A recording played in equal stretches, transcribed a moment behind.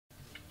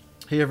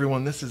Hey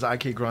everyone, this is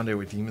IK Grande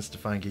with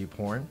Demystifying Gay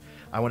Porn.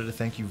 I wanted to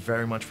thank you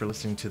very much for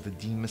listening to the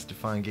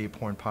Demystifying Gay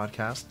Porn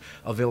podcast,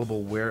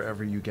 available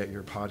wherever you get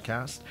your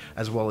podcast,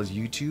 as well as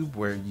YouTube,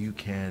 where you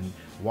can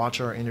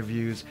watch our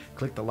interviews,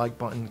 click the like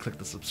button, click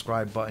the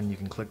subscribe button, you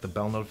can click the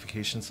bell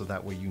notification so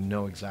that way you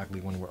know exactly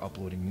when we're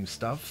uploading new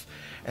stuff.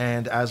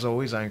 And as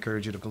always, I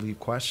encourage you to leave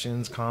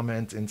questions,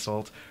 comment,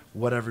 insult,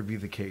 whatever be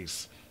the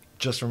case.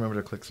 Just remember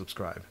to click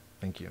subscribe.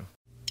 Thank you.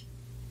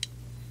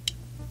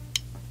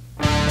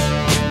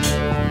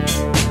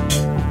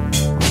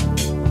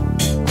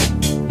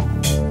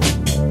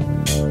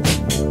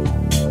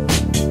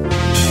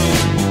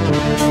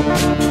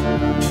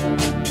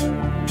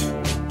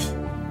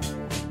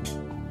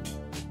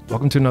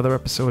 Welcome to another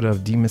episode of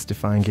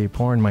Demystifying Gay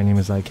Porn. My name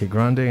is IK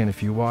Grande, and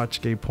if you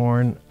watch gay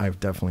porn, I've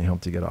definitely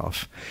helped you get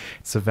off.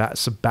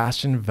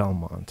 Sebastian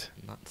Velmont.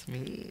 That's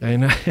me.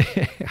 And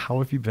how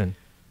have you been?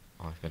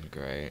 Oh, I've been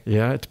great.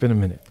 Yeah, it's been a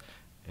minute.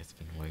 It's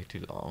been way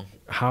too long.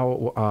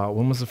 How?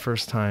 When was the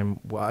first time?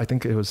 Well, I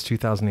think it was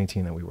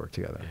 2018 that we worked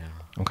together. Yeah.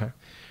 Okay.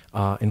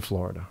 In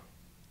Florida.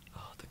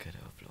 Oh, the good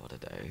old Florida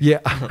days.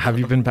 Yeah. Have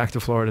you been back to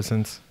Florida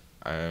since?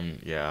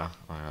 Yeah,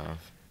 I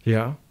have.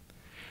 Yeah.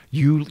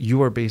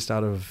 You are based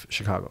out of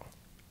Chicago.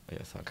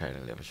 Yes, I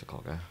currently live in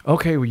Chicago.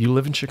 Okay, well, you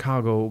live in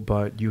Chicago,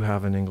 but you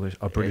have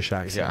a British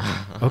accent.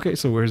 Yeah. Okay,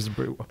 so I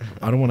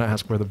don't want to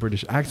ask where the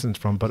British accent's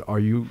from, but are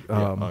you?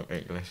 I'm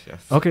English,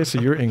 yes. Okay,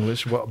 so you're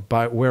English. Well,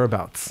 by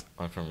whereabouts?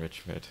 I'm from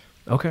Richmond.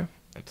 Okay.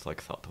 It's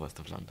like southwest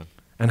of London.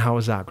 And how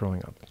was that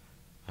growing up?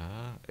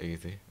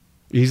 Easy.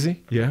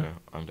 Easy? Yeah.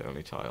 I'm the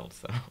only child,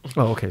 so.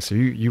 Oh, okay. So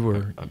you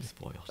were. I'm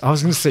spoiled. I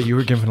was going to say you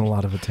were given a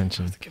lot of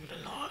attention. I was given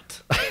a lot.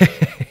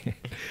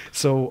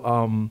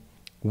 So,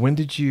 when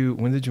did you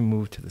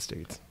move to the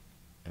States?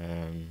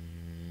 On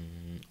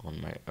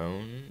my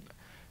own,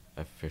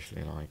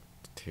 officially like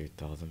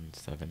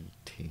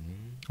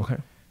 2017. Okay.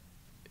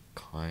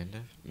 Kind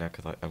of. No,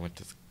 because I went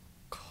to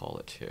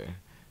college here,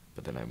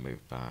 but then I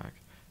moved back,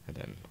 and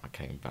then I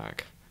came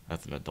back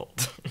as an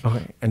adult.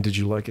 Okay. And did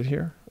you like it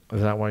here?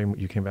 Is that why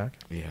you came back?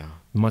 Yeah.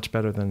 Much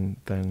better than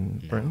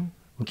Britain?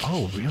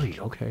 Oh, really?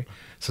 Okay.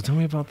 So tell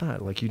me about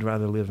that. Like, you'd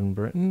rather live in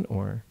Britain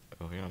or?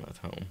 Oh yeah, that's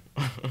home.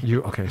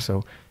 Okay,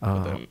 so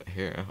but then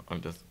here, I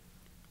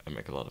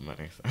make a lot of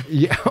money. So.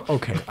 Yeah,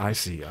 okay, I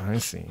see. Yeah, I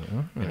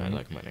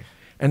like money.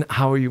 And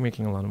how are you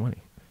making a lot of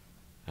money?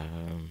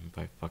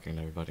 By fucking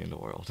everybody in the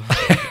world.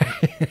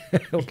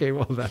 Okay,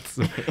 well that's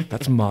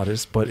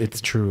modest, but it's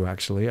true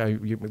actually.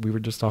 We were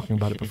just talking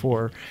about it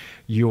before.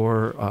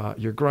 Your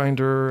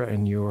Grindr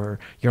and you're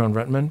on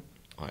Rentman.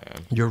 I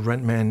am. Your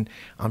Rentman,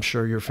 I'm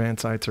sure your fan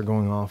sites are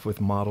going off with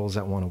models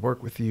that want to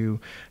work with you.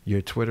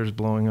 Your Twitter's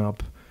blowing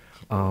up.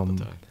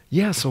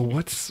 Yeah, so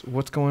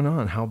what's going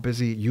on? How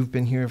busy? You've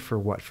been here for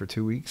what? For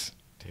 2 weeks?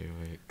 2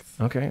 weeks.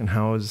 Okay, and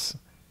how's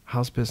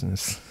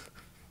business?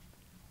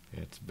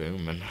 It's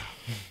booming.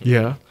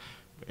 Yeah.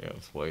 Yeah,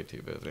 it's way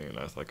too busy, and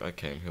I was like, I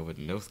came here with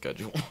no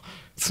schedule,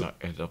 so I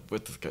ended up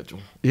with the schedule.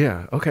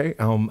 Yeah. Okay.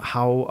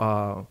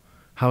 How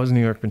has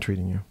New York been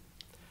treating you?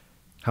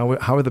 How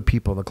are the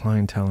people, the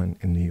clientele in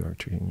New York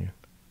treating you?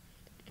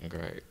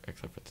 Great,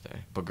 except for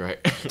today, but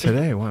great.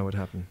 Today? Why? What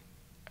happened?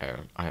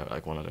 I had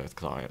like one of those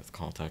clients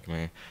contact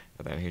me,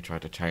 and then he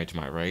tried to change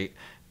my rate,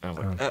 and I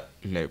was like,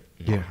 nope,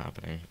 not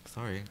happening.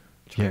 Sorry.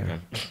 Try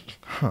again.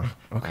 Huh.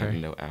 Okay.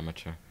 I'm no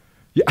amateur.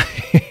 Yeah.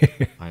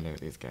 I know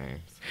these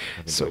games.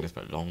 I've been doing this for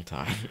a long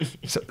time.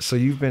 so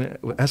you've been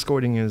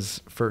escorting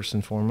is first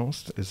and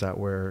foremost. Is that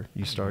where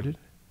you started?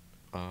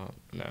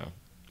 No,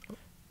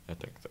 I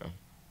think so.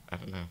 I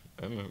don't know.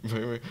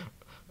 Maybe.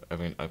 I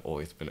mean, I've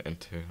always been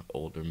into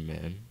older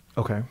men.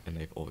 Okay. And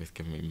they've always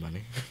given me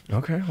money.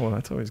 Okay, well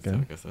that's always good. So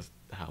I guess that's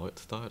how it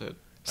started.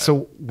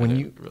 So I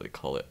didn't really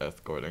call it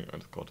escorting. I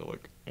just called it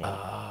like.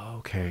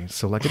 Okay.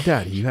 So like a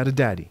daddy. You had a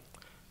daddy.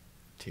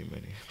 Too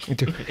many.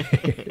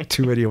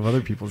 Too many of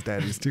other people's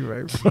daddies too,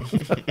 right?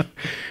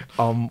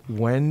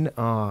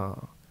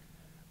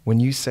 When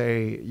you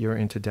say you're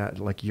into daddies,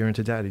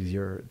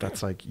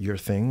 that's like your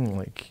thing,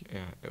 like.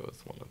 Yeah, it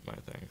was one of my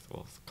things.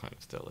 Well, it kind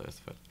of still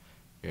is, but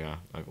yeah,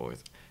 I've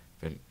always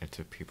been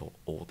into people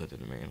older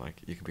than me.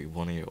 Like, you could be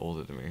 1 year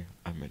older than me.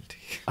 I'm into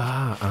you.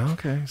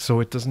 Okay.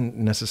 So it doesn't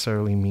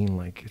necessarily mean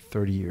like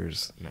 30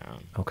 years. No.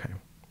 Okay.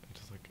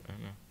 Just like, I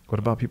don't know. What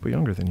about people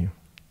younger than you?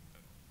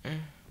 Eh.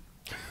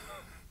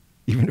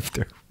 Even if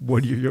they're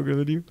 1 year younger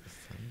than you?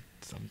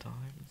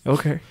 Sometimes.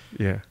 Okay.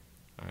 Yeah.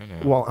 I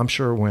know. Well, I'm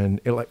sure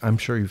I'm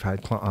sure you've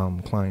had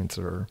clients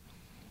that are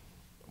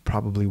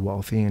probably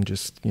wealthy and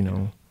just,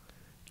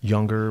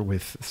 younger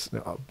with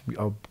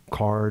a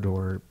card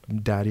or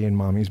daddy and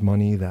mommy's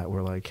money that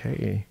were like,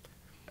 hey.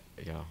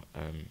 Yeah.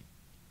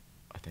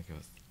 I think it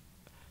was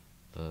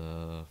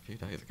a few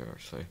days ago,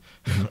 actually.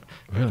 Really?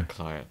 I had a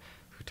client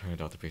who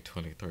turned out to be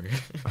 23.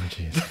 Oh,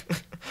 jeez.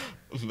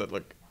 That,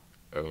 like,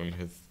 owned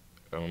his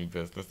own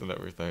business and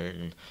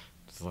everything, and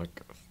just,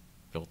 like,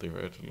 filthy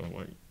rich, and I'm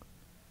like,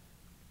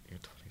 you're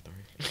 23.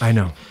 I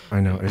know.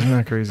 Isn't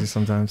that crazy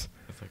sometimes?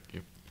 It's like,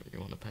 you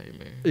want to pay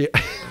me? Yeah.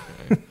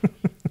 Okay.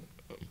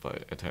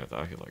 but it turns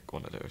out he's like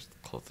one of those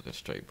closeted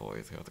straight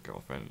boys who has a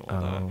girlfriend and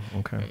all that. Oh,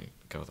 okay. And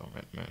goes on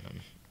men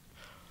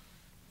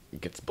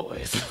and gets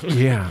boys.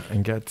 Yeah,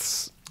 and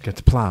gets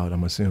plowed,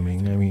 I'm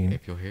assuming. I mean,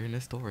 if you're hearing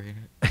this story,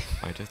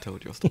 I just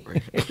told you a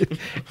story.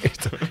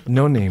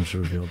 No names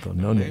revealed though.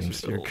 No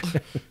names. revealed.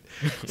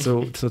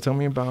 So tell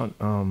me about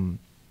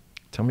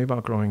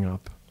growing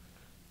up.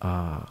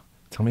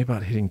 Tell me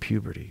about hitting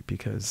puberty,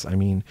 because I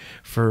mean,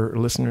 for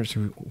listeners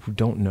who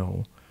don't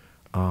know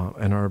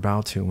and are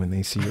about to, when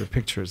they see your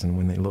pictures and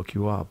when they look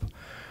you up,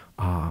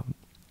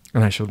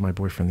 and I showed my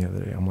boyfriend the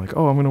other day. I'm like,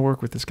 oh, I'm going to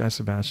work with this guy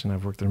Sebastian.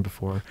 I've worked with him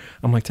before.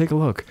 I'm like, take a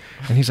look,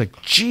 and he's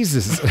like,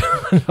 Jesus.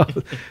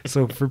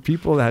 So for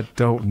people that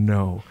don't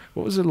know,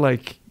 what was it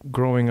like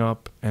growing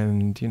up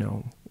and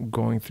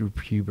going through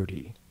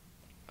puberty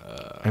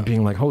and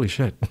being like, holy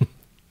shit?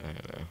 I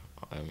don't know.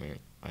 I mean,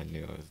 I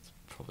knew I was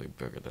probably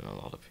bigger than a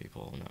lot of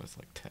people when I was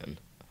like 10.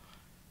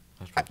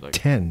 I was probably like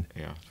 10?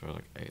 Yeah, I was probably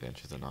like 8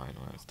 inches and 9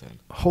 when I was 10.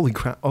 Holy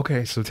crap.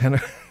 Okay, so 10.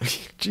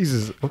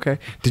 Jesus, okay.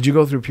 Did you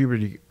go through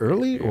puberty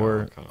early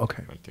or? I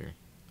okay. went through.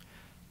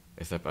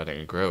 Except I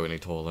didn't grow any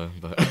taller,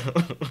 but.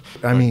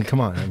 I mean,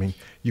 come on. I mean,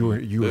 you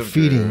were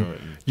feeding,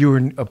 you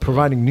were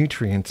providing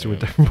nutrients to a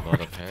different. A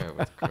lot of hair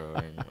was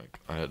growing. Like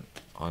I had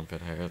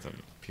armpit hairs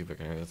and pubic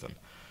hairs and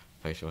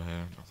facial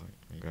hair. I was like,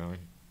 I'm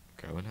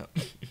growing up.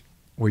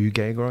 Were you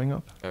gay growing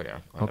up? Oh yeah,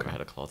 I never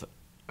had a closet.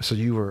 So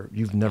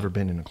you've never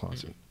been in a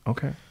closet.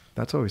 Okay,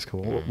 that's always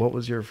cool. Mm. What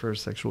was your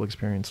first sexual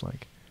experience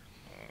like?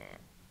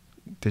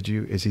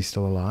 Is he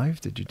still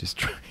alive? Did you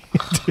destroy?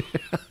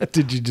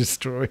 Did you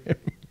destroy him?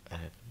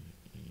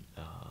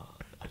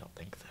 I don't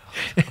think so.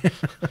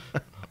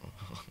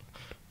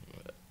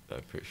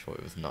 I'm pretty sure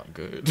it was not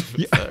good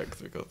for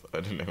sex because I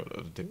didn't know what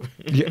I was doing.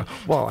 Yeah,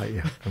 well,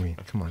 I mean,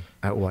 come on.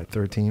 At what,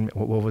 13?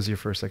 What was your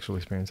first sexual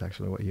experience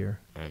actually? What year?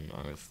 And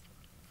I was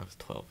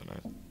 12 and I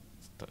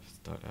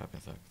started having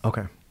sex.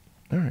 Okay.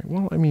 All right.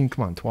 Well, I mean,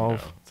 come on, 12.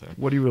 Yeah, so.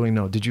 What do you really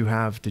know? Did you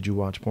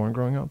watch porn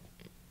growing up?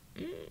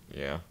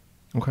 Yeah.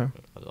 Okay.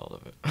 A lot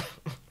of it.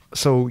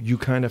 So you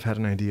kind of had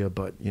an idea,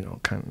 but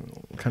kind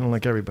of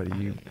like everybody. I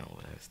You didn't know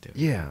what I was doing.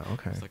 Yeah.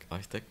 Okay. It's like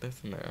I stick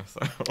this in there. So.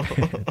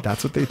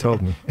 That's what they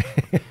told me.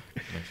 Make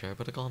sure I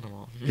put a condom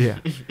on. Yeah.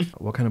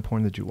 What kind of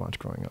porn did you watch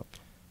growing up?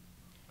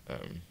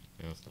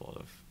 It was a lot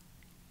of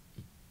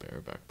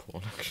bareback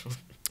porn, actually.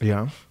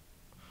 Yeah.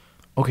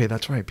 Okay,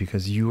 that's right,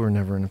 because you were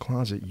never in a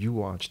closet. You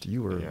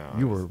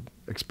were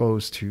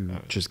exposed to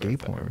just gay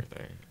porn.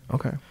 Everything.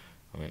 Okay.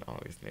 I mean, I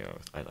always knew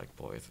I like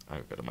boys. I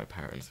would go to my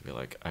parents and be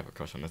like, I have a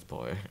crush on this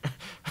boy.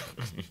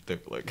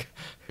 They'd be like,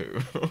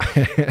 who?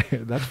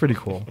 That's pretty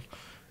cool.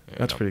 Yeah,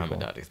 That's pretty cool.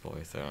 I'm a daddy's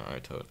boy, so I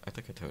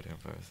think I told him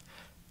first.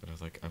 And I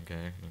was like, I'm gay.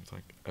 And I was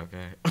like,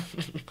 okay.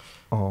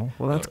 Oh,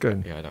 well, that's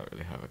good. Yeah, I don't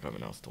really have a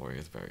coming out story.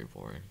 It's very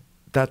boring.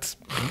 That's,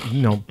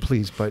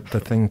 please. But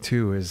the thing,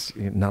 too, is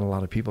not a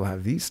lot of people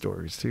have these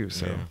stories, too.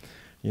 So,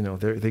 yeah.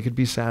 They could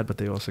be sad, but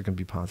they also can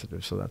be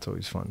positive. So that's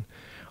always fun.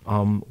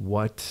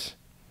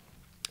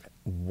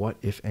 What,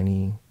 if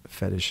any,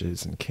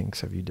 fetishes and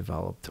kinks have you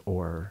developed,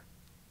 or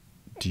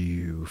do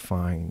you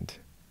find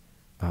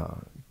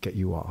get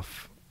you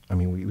off? I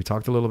mean, we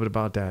talked a little bit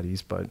about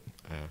daddies, but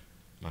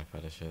my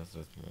fetishes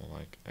is more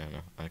like, I don't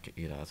know, I could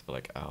eat ass for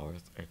like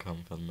hours and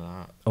come from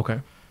that. Okay.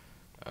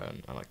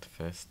 And I like to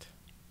fist.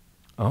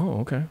 Oh,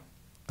 okay.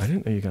 I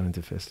didn't know you got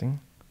into fisting.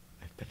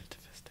 I've been into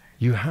fisting.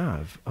 You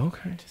have?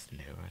 Okay. Just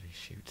nobody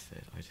shoots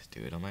it. I just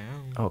do it on my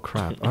own. Oh,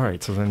 crap. All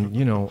right. So then,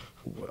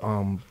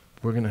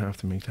 we're going to have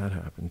to make that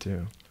happen,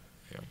 too.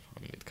 Yeah, I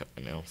need to cut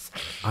my nails.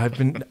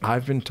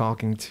 I've been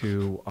talking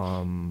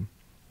to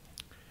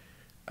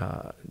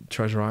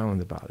Treasure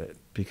Island about it,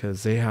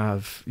 because they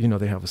have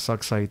a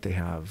suck site, they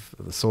have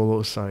the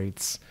solo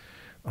sites,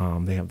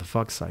 they have the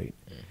fuck site,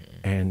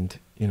 and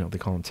they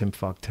call them Tim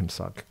Fuck, Tim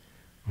Suck.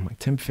 I'm like,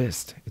 Tim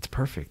Fist, it's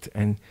perfect.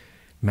 And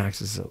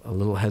Max is a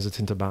little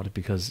hesitant about it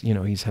because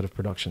he's head of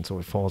production, so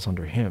it falls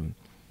under him.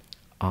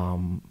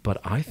 But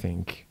I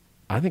think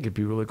it'd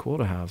be really cool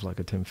to have like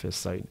a Tim Fist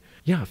site.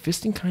 Yeah,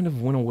 fisting kind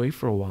of went away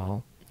for a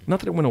while.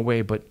 Not that it went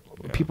away, but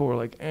people were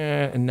like,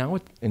 and now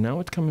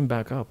it's coming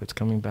back up. It's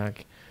coming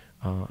back.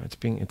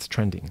 It's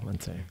trending,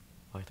 let's say.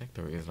 Well, I think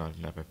the reason I've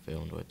never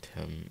filmed with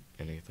Tim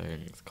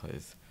anything is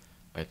because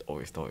I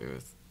always thought it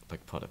was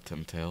like part of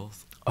Tim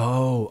Tales.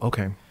 Oh,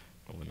 okay.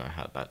 When I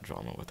had that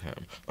drama with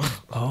him.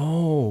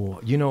 Oh,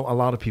 a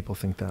lot of people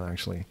think that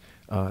actually.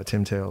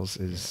 Tim Tales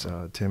is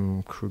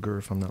Tim Kruger,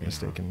 if I'm not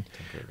mistaken.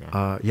 Tim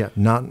Kruger.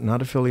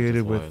 Not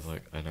affiliated with. I was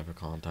like, I never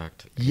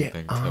contact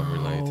anything Tim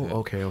related.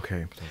 Okay.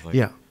 Like,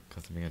 yeah.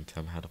 Because me and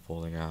Tim had a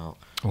falling out.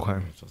 Okay. I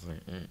was just like,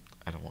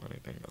 I don't want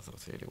anything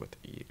associated with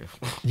you.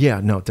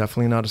 Yeah, no,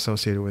 definitely not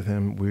associated with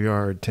him. We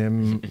are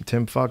Tim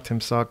Fuck,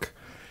 Tim Suck,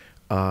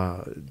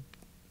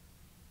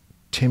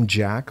 Tim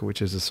Jack,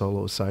 which is a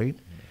solo site.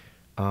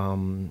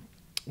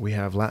 We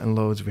have Latin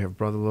Loads, we have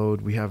Brother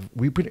Load,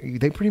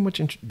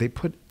 they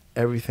put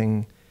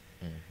everything.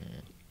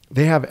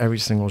 They have every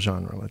single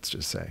genre, let's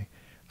just say.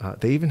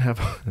 They even have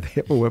they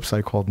have a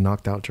website called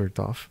Knocked Out Jerked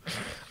Off.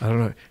 I don't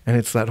know, and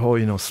it's that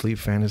whole sleep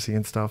fantasy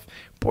and stuff.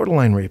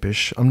 Borderline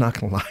rapish. I'm not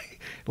gonna lie,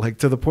 like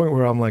to the point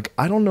where I'm like,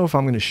 I don't know if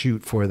I'm gonna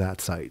shoot for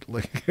that site.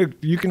 Like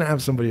you can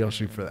have somebody else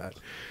shoot for that.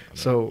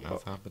 So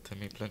that's happened to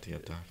me plenty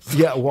of times.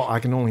 yeah, well, I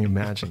can only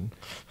imagine.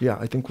 Yeah,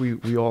 I think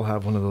we all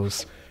have one of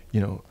those,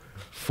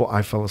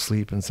 I fell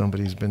asleep and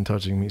somebody's been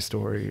touching me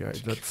story.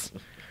 That's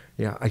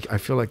yeah. I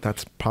feel like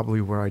that's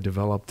probably where I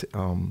developed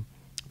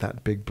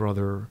that big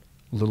brother,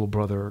 little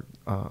brother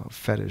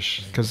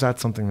fetish, because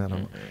that's something that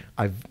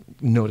I've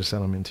noticed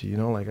that I'm into.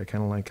 Like I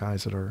kind of like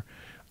guys that are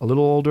a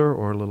little older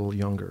or a little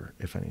younger,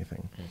 if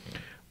anything.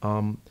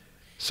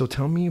 So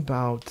tell me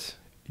about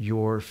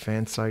your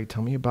fan site.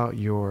 Tell me about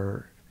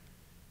your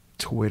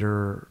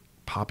Twitter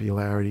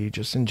popularity,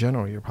 just in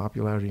general, your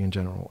popularity in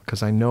general,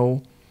 because I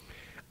know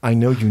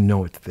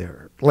it's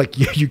there. Like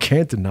you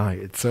can't deny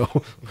it.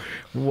 So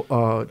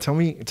tell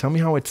me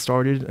how it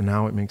started and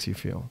how it makes you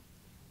feel.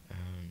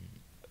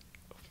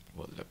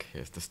 Well, look,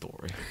 here's the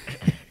story.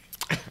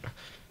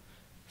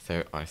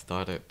 So I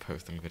started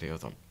posting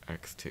videos on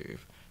XTube,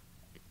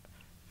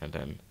 and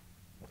then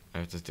I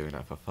was just doing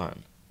that for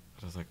fun.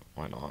 I was like,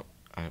 why not?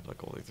 I have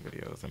like all these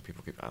videos and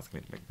people keep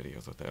asking me to make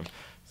videos with them.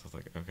 So I was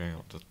like, okay,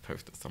 I'll just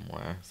post it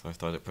somewhere. So I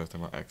started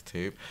posting on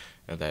XTube,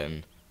 and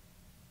then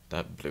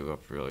that blew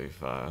up really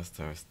fast.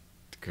 So I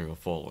grew a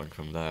following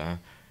from there,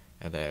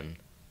 and then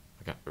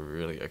I got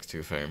really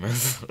XTube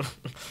famous.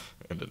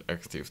 And then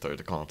XTube started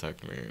to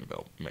contact me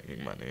about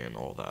making money and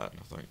all that. And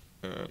I was like,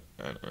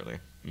 I don't really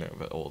know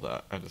about all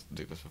that. I just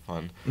do this for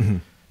fun. Mm-hmm.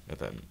 And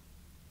then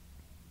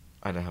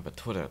I didn't have a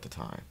Twitter at the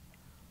time.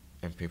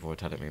 And people were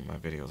telling me my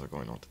videos are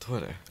going on to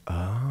Twitter.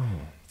 Oh.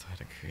 So I had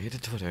to create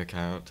a Twitter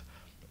account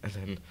and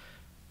then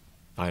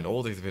find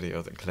all these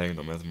videos and claim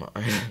them as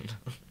mine.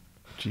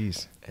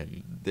 Jeez.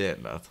 And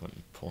then that's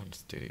when porn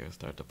studios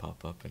started to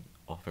pop up and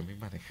offer me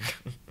money.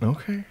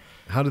 Okay.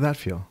 How did that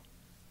feel?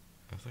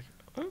 I was like,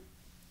 oh,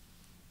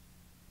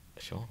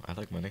 sure, I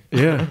like money.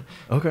 Yeah.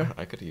 Okay.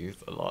 I could use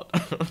a lot.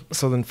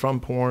 So then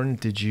from porn,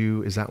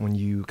 is that when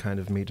you kind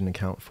of made an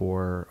account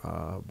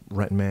for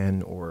Rent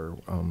Men or...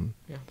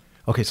 Yeah.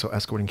 Okay, so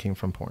escorting came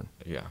from porn.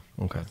 Yeah.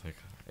 Okay. I was like,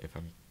 if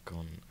I'm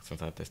going,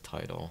 since I have this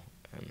title,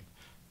 and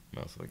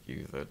might as well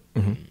use it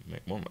Mm-hmm. and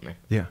make more money.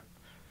 Yeah.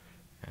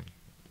 And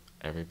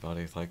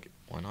everybody's like,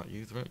 why not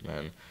use Rent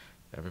Man?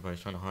 Everybody's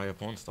trying to hire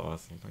porn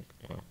stars. I'm like,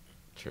 well,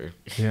 true.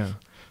 Yeah.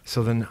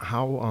 So then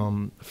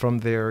how, from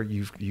there,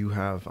 you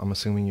have, I'm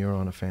assuming you're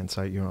on a fan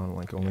site, you're on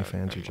like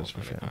OnlyFans or just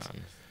for fans?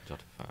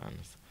 Just for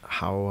fans.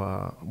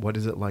 How, what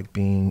is it like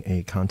being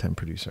a content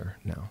producer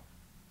now?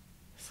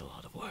 It's a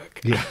lot of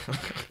work. Yeah.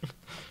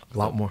 A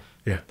lot more.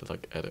 Yeah. To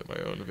like edit my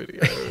own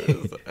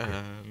videos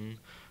and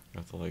I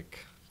have to like,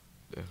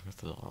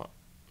 it's a lot.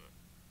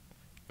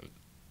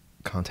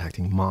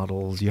 Contacting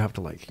models, you have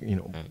to like,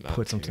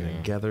 put something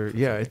together.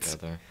 Yeah, it's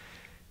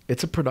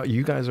a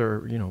you guys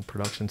are,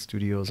 production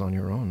studios on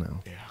your own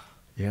now. Yeah.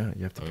 Yeah,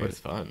 you have to put it's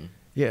fun.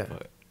 Yeah.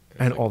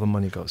 And like, all the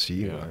money goes to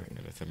you. Yeah, right? and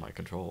it's in my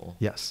control.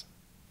 Yes.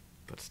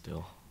 But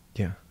still.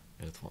 Yeah.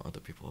 I just want other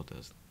people to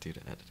do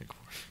the editing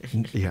for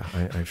me. Yeah,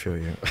 I feel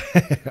you.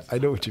 I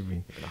know what you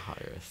mean. I'm gonna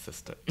hire an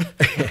assistant.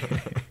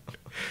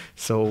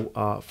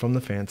 So from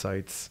the fan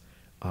sites,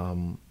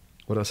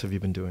 what else have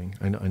you been doing?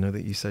 I know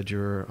that you said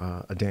you're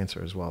a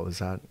dancer as well. Is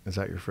that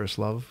your first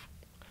love?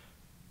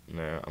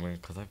 No, I mean,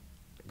 because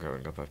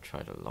growing up, I've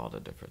tried a lot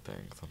of different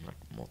things. I'm like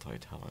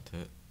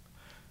multi-talented.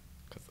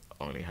 Because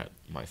I only had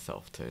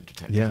myself to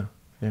entertain. Yeah,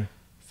 yeah.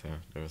 So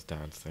there was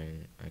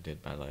dancing. I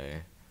did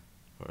ballet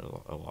for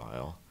a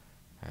while.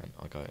 And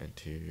I got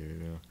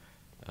into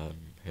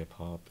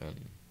hip-hop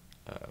and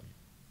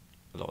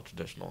a lot of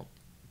traditional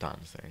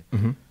dancing.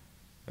 Mm-hmm.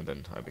 And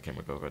then I became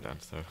a go-go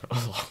dancer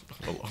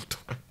a long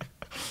time.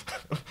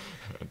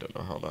 I don't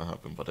know how that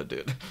happened, but I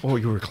did. Oh,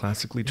 you were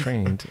classically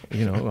trained.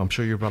 I'm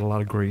sure you brought a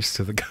lot of grace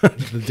to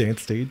the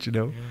dance stage,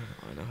 Yeah,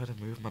 I know how to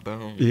move my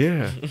bones.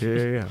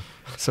 Yeah.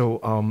 So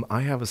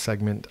I have a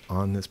segment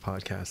on this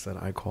podcast that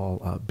I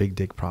call Big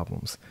Dick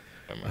Problems.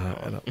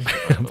 I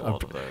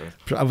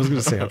was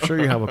going to say, I'm sure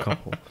you have a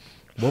couple.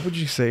 What would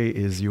you say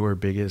is your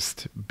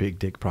biggest big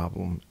dick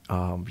problem?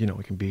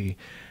 It can be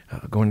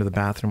going to the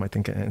bathroom. I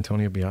think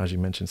Antonio Biaggi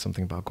mentioned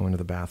something about going to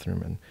the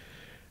bathroom and,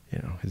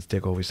 his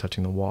dick always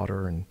touching the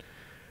water and,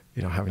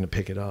 having to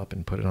pick it up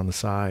and put it on the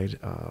side.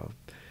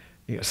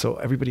 So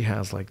everybody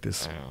has like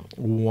this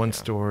one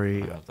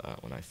story. I have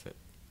that when I sit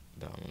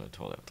down in the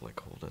toilet. I have to like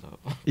hold it up.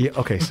 Yeah.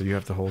 Okay. So you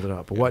have to hold it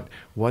up. But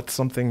what's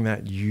something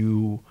that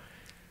you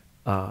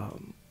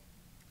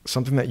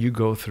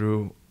go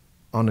through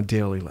on a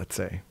daily, let's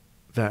say,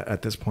 that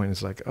at this point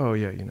is like, oh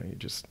yeah, you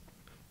just.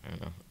 I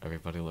don't know.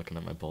 Everybody looking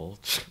at my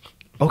bulge.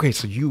 Okay,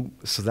 so you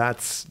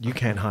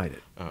can't hide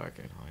it. Oh, I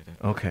can't hide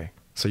it. Okay,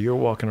 so you're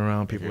walking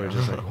around, people are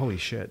just like, holy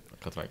shit.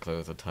 Because my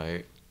clothes are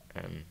tight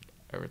and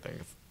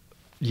everything's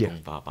Yeah.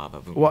 Boom, ba, ba, ba,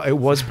 boom. Well, it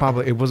was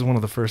one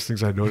of the first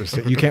things I noticed.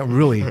 That you can't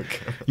really,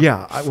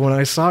 yeah. When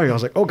I saw you, I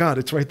was like, oh God,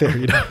 it's right there.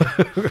 You know,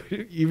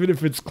 even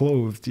if it's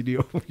clothed,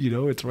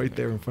 it's right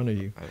there in front of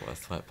you. I wear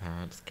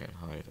sweatpants, can't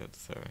hide it.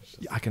 So it's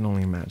just, I can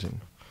only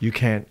imagine.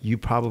 You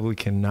probably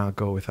cannot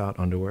go without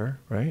underwear,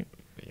 right?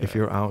 yeah. If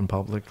you're out in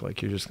public,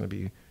 like you're just gonna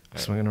be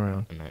swinging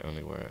around. And I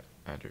only wear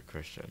Andrew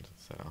Christian,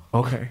 so.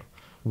 Okay.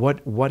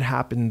 What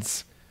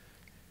happens?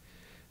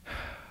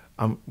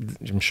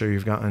 I'm sure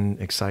you've gotten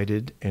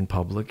excited in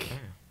public.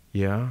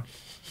 Yeah.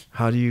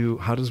 How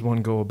does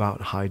one go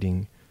about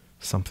hiding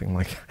something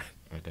like that?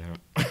 I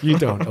don't. You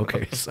don't.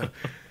 Okay. So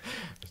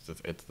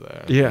it's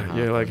there. yeah,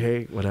 you're like,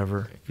 hey,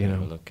 whatever. If you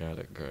ever look at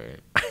it, great.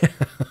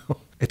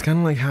 It's kind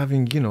of like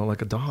having,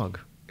 like a dog.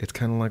 It's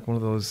kind of like one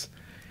of those,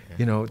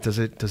 does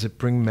it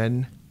bring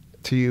men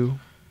to you?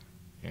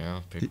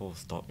 Yeah, people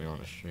stop me on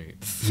the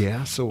streets.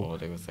 Yeah, so or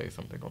they would say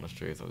something on the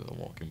streets as I'm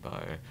walking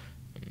by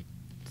and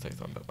say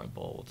something about my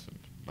balls and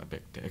my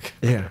big dick.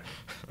 Yeah.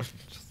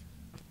 Just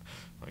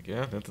like,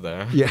 yeah, it's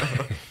there. Yeah.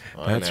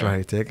 That's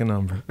right. Take a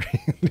number.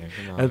 Take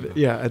a number.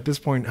 At this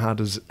point, how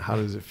does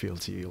it feel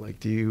to you? Like,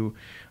 do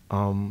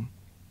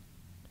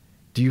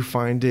you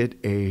find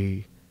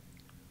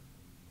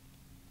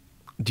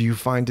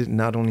it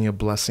not only a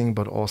blessing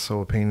but also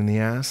a pain in the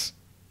ass?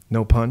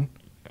 No pun?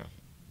 Yeah,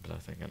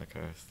 blessing and a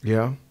curse.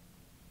 Yeah.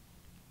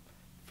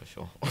 For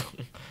sure.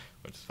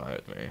 Which is fine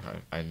with me.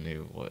 I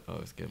knew what I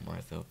was getting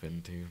myself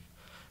into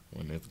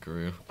when it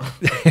grew.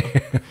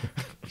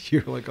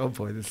 You're like, oh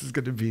boy, this is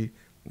gonna be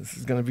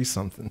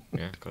something.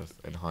 Yeah, because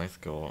in high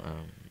school,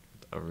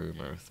 a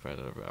rumor spread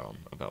around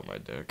about my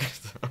dick,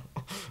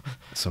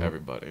 so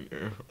everybody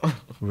knew.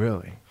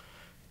 Really?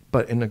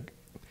 But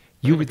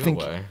You would think,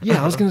 way.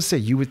 Yeah, I was gonna say,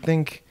 you would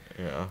think.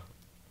 Yeah.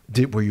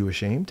 Were you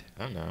ashamed?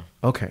 I don't know.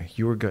 Okay,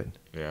 you were good.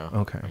 Yeah.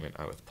 Okay. I mean,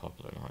 I was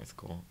popular in high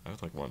school. I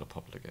was like one of the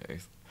popular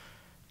gays.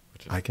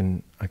 I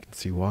can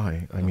see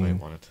why. Nobody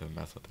wanted to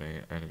mess with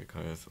me, only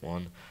because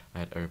one, I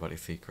had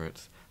everybody's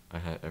secrets. I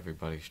had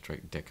everybody's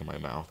straight dick in my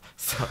mouth.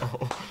 So,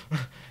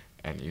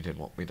 and you didn't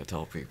want me to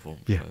tell people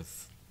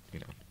because,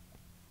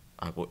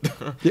 I would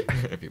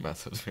if you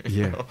mess with me.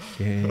 Yeah.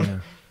 So. Yeah.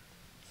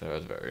 So I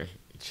was very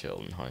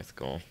chill in high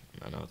school,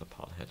 and I was a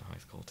pothead in high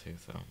school too.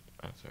 So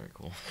that's very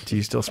cool. Do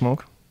you still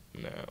smoke?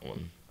 No,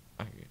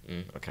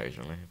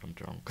 occasionally if I'm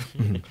drunk,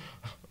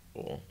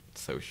 or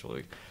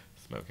socially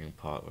smoking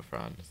pot with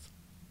friends.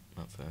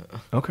 That's it.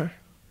 Okay.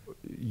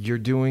 You're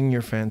doing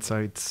your fan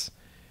sites.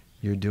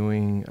 You're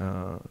doing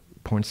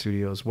porn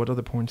studios. What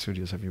other porn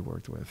studios have you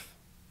worked with?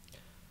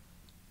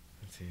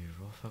 Let's see,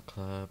 Raw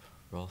Club,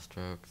 Raw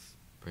Strokes,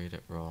 Breed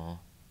It Raw,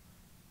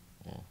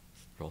 or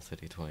Raw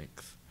City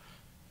Twinks.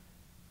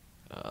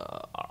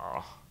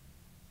 I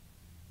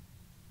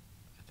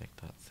think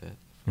that's it.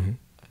 Mm-hmm.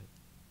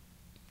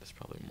 There's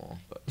probably more,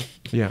 but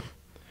yeah.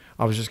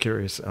 I was just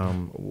curious.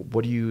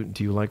 What do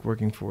you like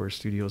working for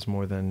studios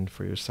more than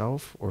for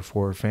yourself or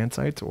for fan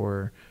sites,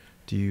 or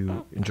do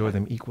you enjoy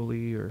them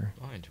equally? Or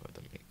I enjoy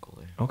them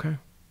equally. Okay.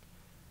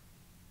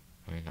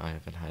 I mean, I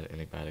haven't had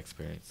any bad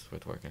experience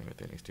with working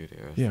with any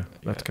studios. Yeah,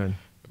 that's good.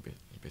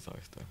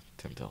 Besides the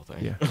Tim Tell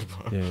thing. Yeah.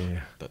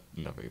 Yeah. That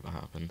never even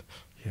happened.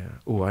 Yeah.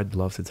 Oh, I'd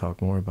love to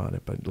talk more about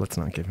it, but let's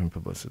not give him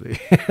publicity.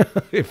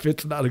 If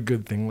it's not a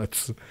good thing,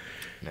 let's.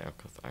 No,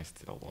 because I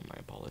still want my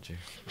apology.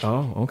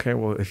 Oh, okay.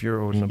 Well, if you're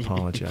owed an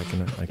apology, I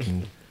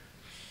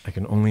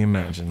can only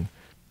imagine.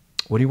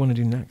 What do you want to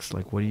do next?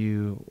 Like, what are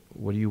you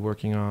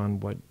working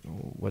on?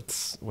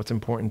 What's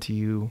important to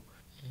you?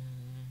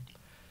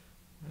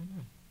 I don't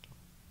know.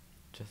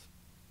 Just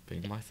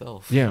being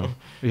myself. Yeah. Are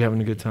you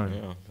having a good time?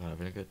 Yeah,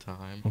 having a good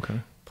time.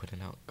 Okay.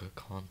 Putting out good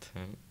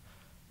content.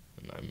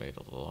 And I made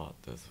a lot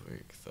this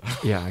week, so.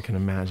 Yeah, I can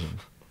imagine.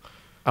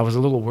 I was a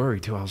little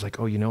worried too. I was like,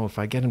 oh, if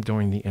I get him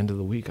during the end of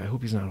the week, I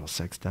hope he's not all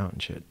sexed out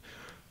and shit.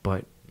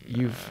 But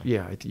I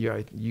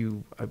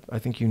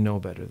think you know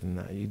better than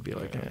that. You'd be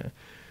like,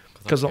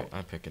 Because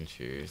I pick and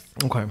choose.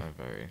 Okay. I'm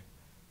very.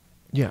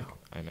 Yeah.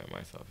 I know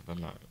myself. If I'm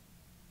not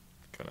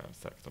gonna have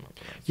sex, I'm not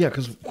gonna have sex.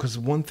 sex. Because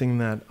one thing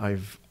that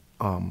I've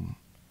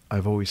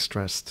always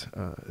stressed,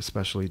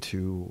 especially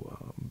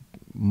to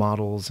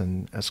models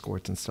and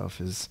escorts and stuff,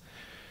 is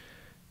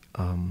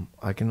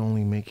I can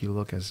only make you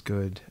look as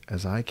good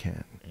as I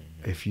can.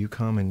 Mm-hmm. If you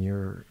come and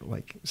you're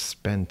like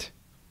spent,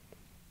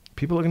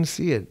 people are gonna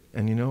see it,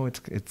 and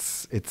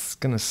it's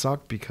gonna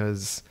suck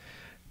because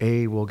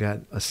we'll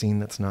get a scene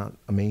that's not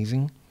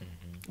amazing,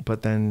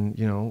 but then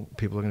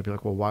people are gonna be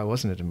like, well, why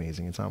wasn't it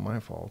amazing? It's not my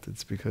fault.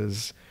 It's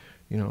because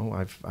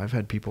I've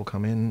had people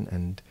come in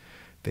and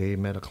they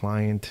met a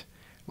client,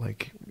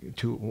 like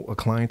a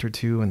client or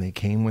two, and they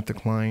came with the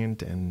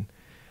client, and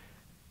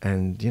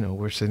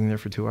we're sitting there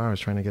for 2 hours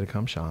trying to get a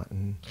cum shot,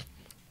 and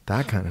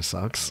that kind of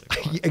sucks.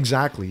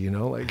 Exactly,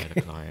 like. I had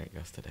a client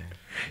yesterday,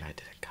 and I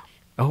didn't come.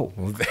 Oh,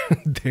 well,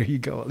 there you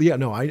go. Yeah,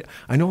 no, I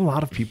know a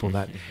lot of people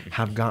that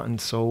have gotten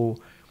so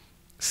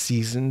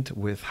seasoned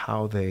with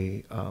how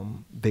they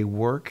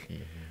work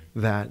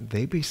that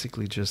they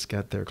basically just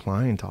get their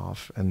client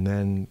off, and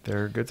then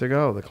they're good to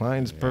go. The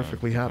client's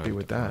perfectly happy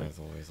with that. It's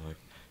always like,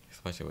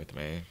 especially with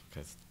me,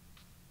 because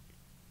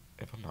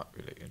if I'm not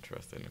really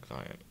interested in a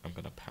client, I'm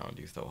gonna pound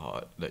you so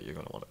hard that you're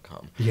gonna want to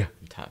come Yeah.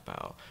 and tap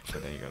out,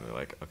 but then you're gonna be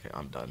like, okay,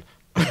 I'm done.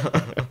 I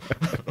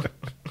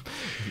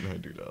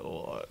do that a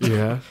lot.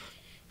 Yeah.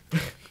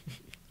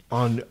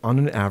 On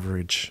an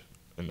average.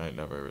 And I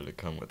never really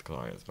come with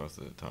clients most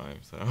of the time,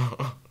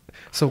 so.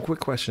 So, quick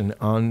question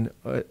on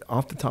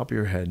off the top of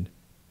your head,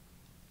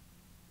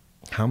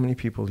 how many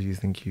people do you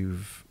think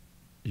you've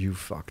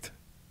fucked?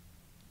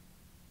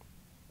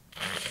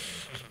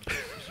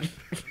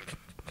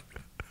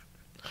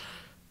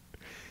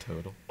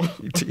 Total.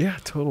 Yeah,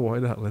 total. Why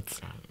not? Let's.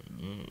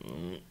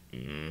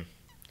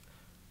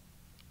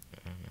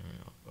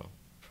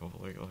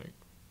 Probably like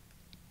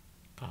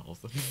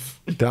thousands.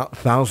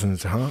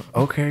 Thousands, huh?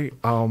 Okay.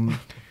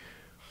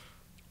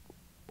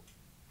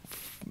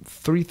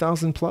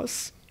 3,000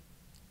 plus.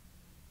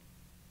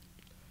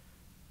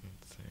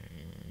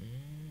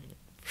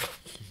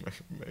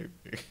 Maybe.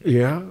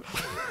 Yeah.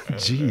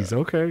 Jeez.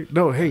 Okay.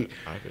 No. Hey.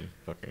 I've been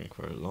fucking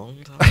for a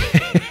long time.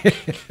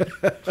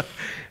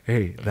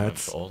 Hey, And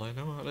that's all I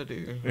know how to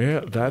do. yeah.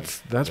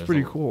 That's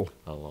pretty cool.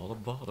 A lot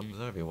of bottoms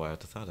everywhere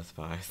to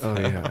satisfy. Oh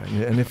yeah.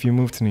 And if you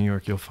move to New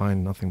York, you'll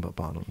find nothing but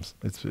bottoms.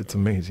 It's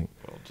amazing.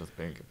 Well, just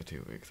being here for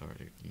 2 weeks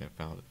already.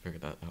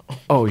 Figured that out.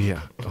 Oh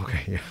yeah.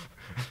 Okay.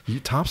 Yeah.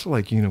 Tops are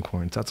like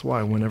unicorns. That's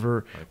why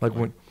whenever like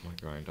when my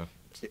grinder.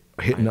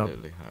 hitting I up.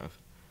 literally have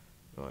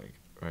like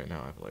right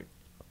now I have like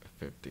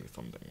 50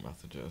 something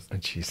messages. Oh,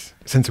 jeez.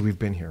 Since we've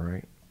been here,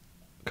 right?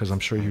 Because I'm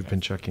sure you've been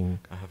checking.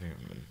 I haven't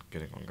even been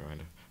getting on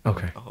Grindr.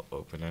 Okay. I'll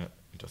open it,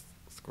 just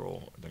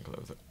scroll, and then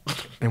close it.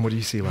 And what do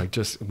you see? Like,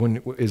 just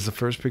when is the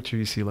first picture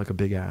you see like a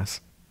big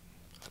ass?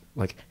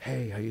 Like,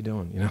 hey, how you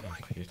doing? You know?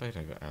 Usually I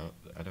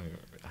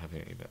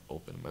haven't even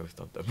opened most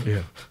of them.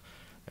 Yeah.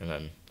 And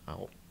then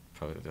I'll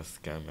probably just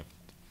scan if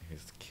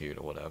he's cute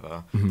or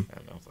whatever. Mhm.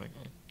 And I was like,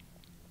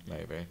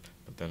 maybe.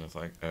 But then it's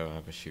like, oh, I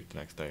have a shoot the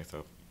next day,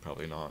 so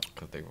probably not.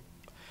 Because they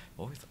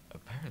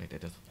apparently they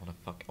just want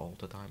to fuck all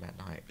the time at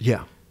night.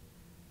 Yeah. And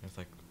it's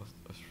like,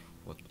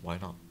 why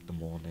not the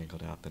morning or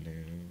the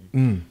afternoon?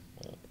 Mm.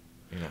 Or,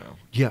 you know.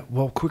 Yeah.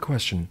 Well, quick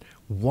question.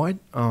 What?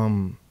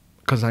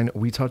 Because I know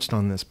we touched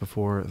on this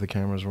before the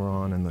cameras were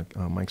on and the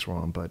mics were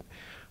on, but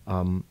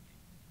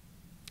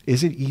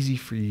is it easy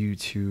for you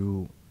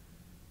to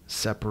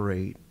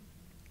separate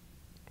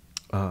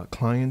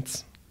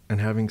clients and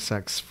having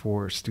sex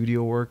for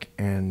studio work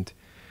and,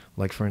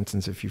 like, for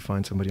instance, if you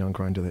find somebody on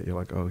Grindr that you're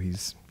like, oh,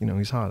 he's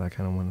hot, I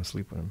kind of want to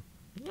sleep with him.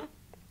 Yeah.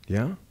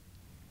 Yeah.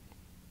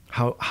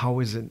 How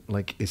is it,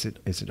 like, is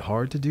it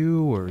hard to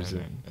do, or is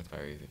it? It's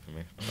very easy for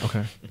me.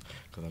 Okay.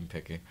 Because I'm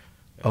picky.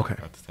 Okay.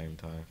 At the same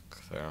time,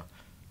 so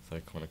it's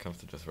like when it comes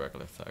to just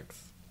regular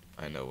sex,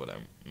 I know what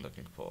I'm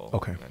looking for.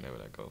 Okay. And I know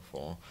what I go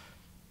for,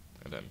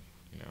 and then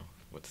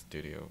with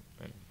studio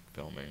and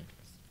filming,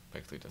 it's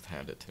basically just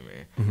handed to me.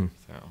 Mhm.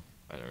 So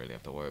I don't really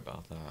have to worry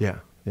about that. Yeah,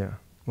 yeah.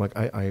 Like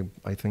I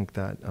think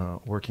that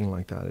working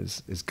like that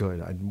is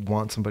good. I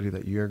want somebody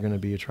that you're going to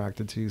be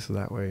attracted to, so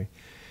that way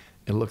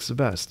it looks the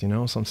best.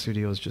 Some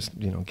studios just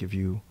give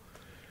you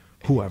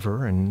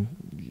whoever, and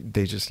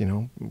they just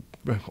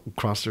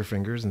cross their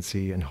fingers and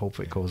see and hope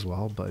it goes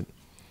well. But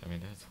I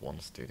mean, there's one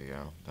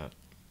studio that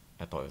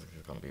I thought it was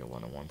going to be a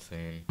one-on-one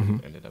scene. Mhm.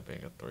 It ended up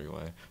being a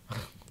three-way,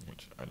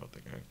 which I don't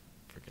think I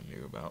freaking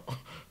knew about.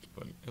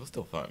 But it was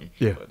still fun.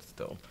 Yeah. But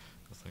still,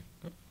 I was like,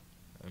 oh,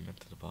 I meant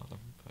to the bottom,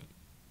 but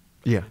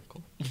yeah.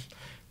 cool.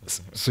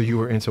 So you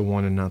were into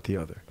one and not the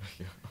other.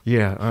 Yeah.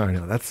 Yeah, I don't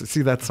know. That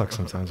sucks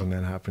sometimes when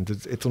that happens.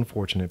 It's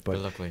unfortunate, But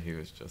but luckily he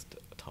was just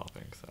a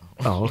topping, so.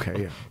 oh,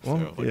 okay, yeah. So Well,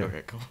 I was like, yeah.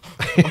 okay, cool.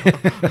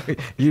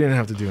 You didn't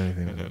have to do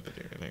anything. I with didn't it. have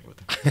to do anything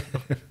with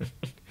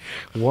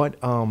it. What?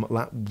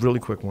 Really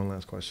quick, one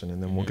last question,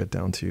 and then we'll get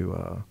down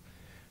to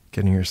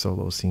getting your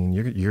solo scene.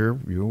 You're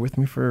with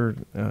me for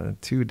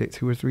 2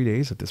 or 3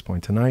 days at this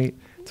point. Tonight,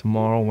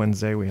 tomorrow,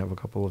 Wednesday, we have a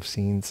couple of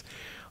scenes.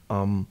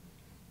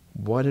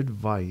 What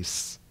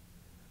advice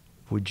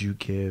would you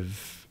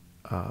give?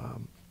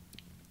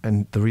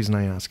 And the reason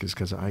I ask is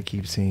because I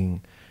keep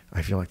seeing,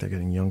 I feel like they're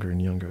getting younger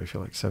and younger. I feel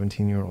like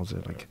 17-year-olds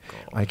are like,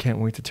 God. I can't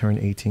wait to turn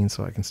 18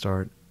 so I can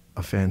start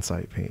a fan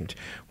site page.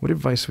 What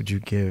advice would you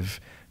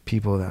give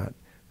people that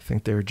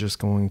think they're just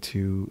going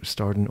to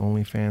start an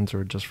OnlyFans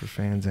or just for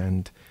fans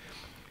and,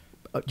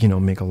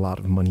 make a lot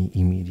of money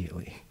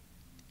immediately?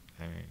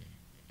 I mean,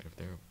 if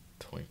they're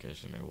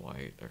twinkish and they're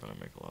white, they're going to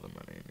make a lot of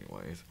money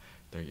anyways.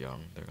 They're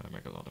young, they're going to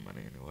make a lot of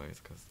money anyways,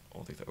 because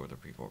all these older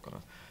people are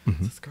going to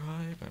Mhm.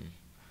 subscribe and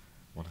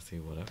want to see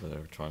whatever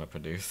they're trying to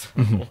produce.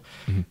 Mhm.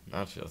 Mhm.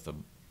 Not just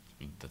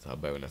that's a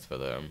bonus for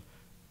them,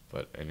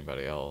 but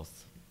anybody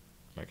else,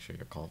 make sure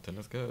your content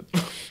is good.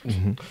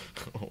 Mhm.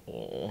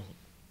 Or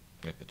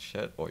if it's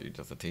shit or you're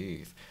just a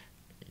tease,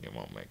 you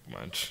won't make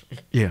much.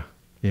 Yeah,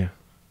 yeah.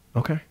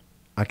 Okay.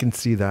 I can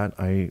see that.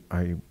 I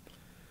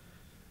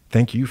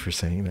thank you for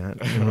saying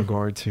that in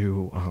regard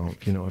to,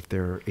 if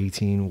they're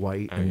 18,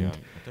 white, and If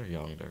they're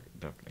young, they're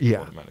definitely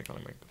Yeah. automatically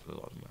going to make a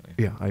lot of money.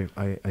 yeah,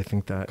 I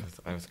think that. Because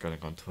I was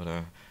scrolling on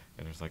Twitter,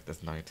 and there's like this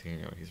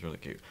 19-year-old, he's really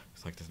cute.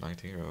 It's like this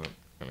 19-year-old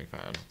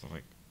OnlyFans. I'm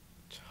like,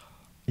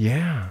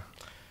 Yeah.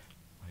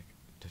 like,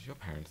 does your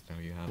parents know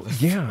you have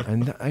this? Yeah,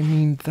 and I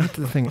mean, that's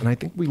the thing. And I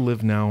think we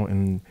live now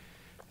in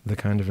the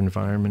kind of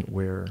environment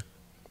where...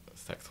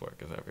 Sex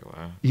work is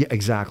everywhere. Yeah,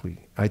 exactly.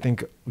 I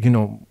think, you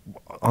know,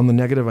 on the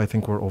negative, I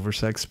think we're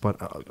oversexed, but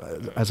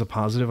as a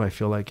positive, I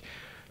feel like,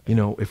 you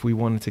know, if we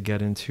wanted to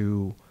get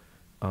into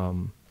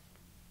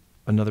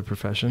another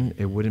profession,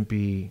 it wouldn't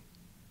be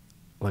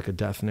like a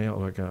death nail,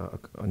 like a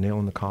nail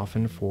in the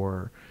coffin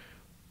for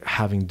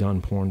having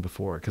done porn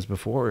before. Because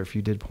before, if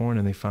you did porn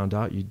and they found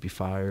out, you'd be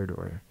fired,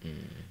 or,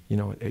 you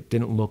know, it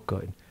didn't look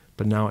good.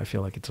 But now I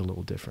feel like it's a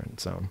little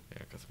different. So Yeah,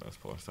 because most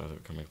porn stars are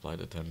becoming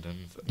flight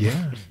attendants.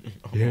 yeah,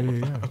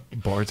 yeah.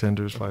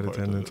 Bartenders, flight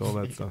attendants, all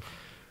that stuff.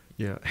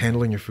 Yeah,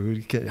 handling your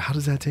food. How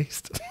does that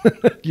taste?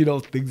 You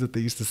know, things that they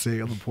used to say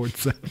on the porn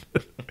set.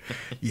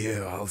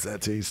 Yeah, how's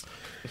that taste?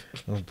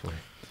 Oh boy.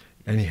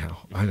 Anyhow,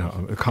 I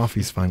know the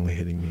coffee's finally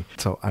hitting me.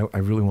 So I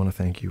really want to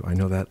thank you. I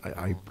know that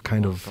I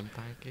kind of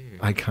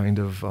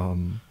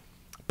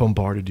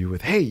bombarded you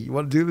with, hey, you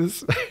want to do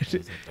this?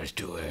 Let's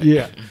do it.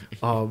 Yeah.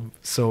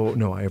 So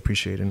no, I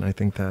appreciate it. And I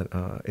think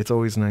that it's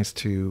always nice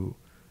to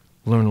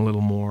learn a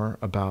little more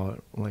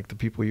about like the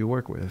people you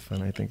work with.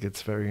 And I think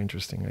it's very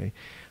interesting.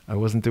 I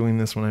wasn't doing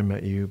this when I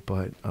met you,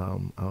 but I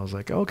was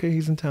like, okay,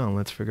 he's in town.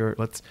 Let's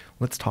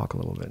talk a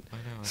little bit. I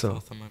know, I So saw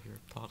some of your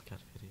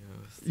podcast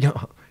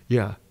videos.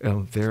 yeah.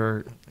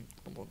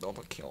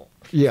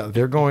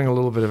 They're going a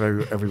little bit of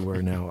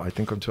everywhere now. I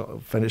think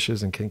until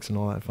fetishes and kinks and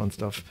all that fun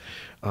stuff.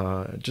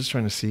 Just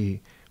trying to see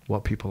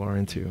what people are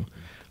into.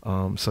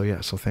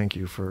 So thank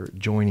you for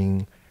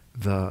joining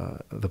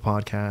the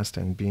podcast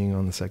and being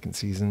on the second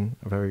season.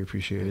 I very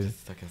appreciate it.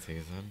 Second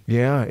season.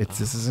 Yeah,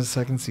 this is the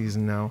second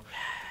season now.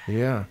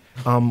 Yeah.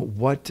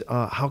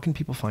 How can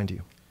people find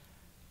you?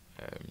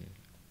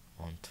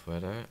 On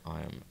Twitter,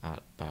 I am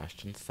at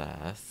Bastian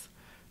Sass.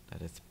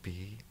 That is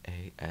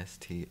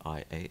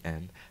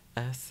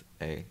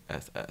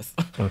BASTIANSASS.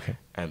 Okay.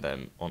 And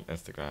then on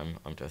Instagram,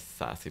 I'm just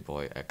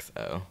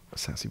SassyBoyXO.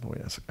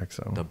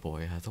 SassyBoyXO. The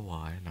boy has a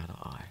Y, not an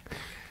I.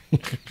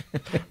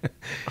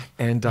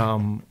 And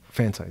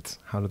fan sites.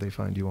 How do they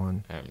find you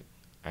on?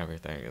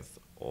 Everything is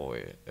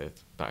always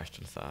it's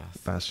Bastian Sass.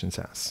 Bastian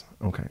Sass.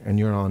 Okay. And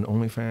you're on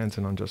OnlyFans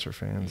and on Just for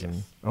Fans. Yes.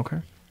 And okay.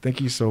 Thank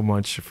you so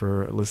much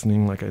for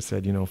listening. Like I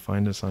said, you know,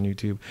 find us on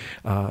YouTube.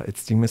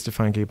 It's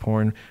Demystifying Gay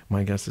Porn.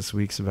 My guest this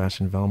week,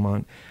 Sebastian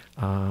Velmont.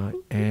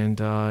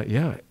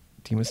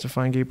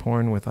 Demystifying Gay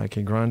Porn with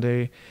IK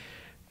Grande.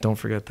 Don't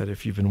forget that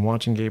if you've been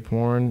watching gay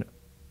porn,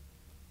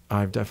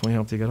 I've definitely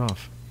helped you get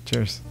off.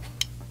 Cheers.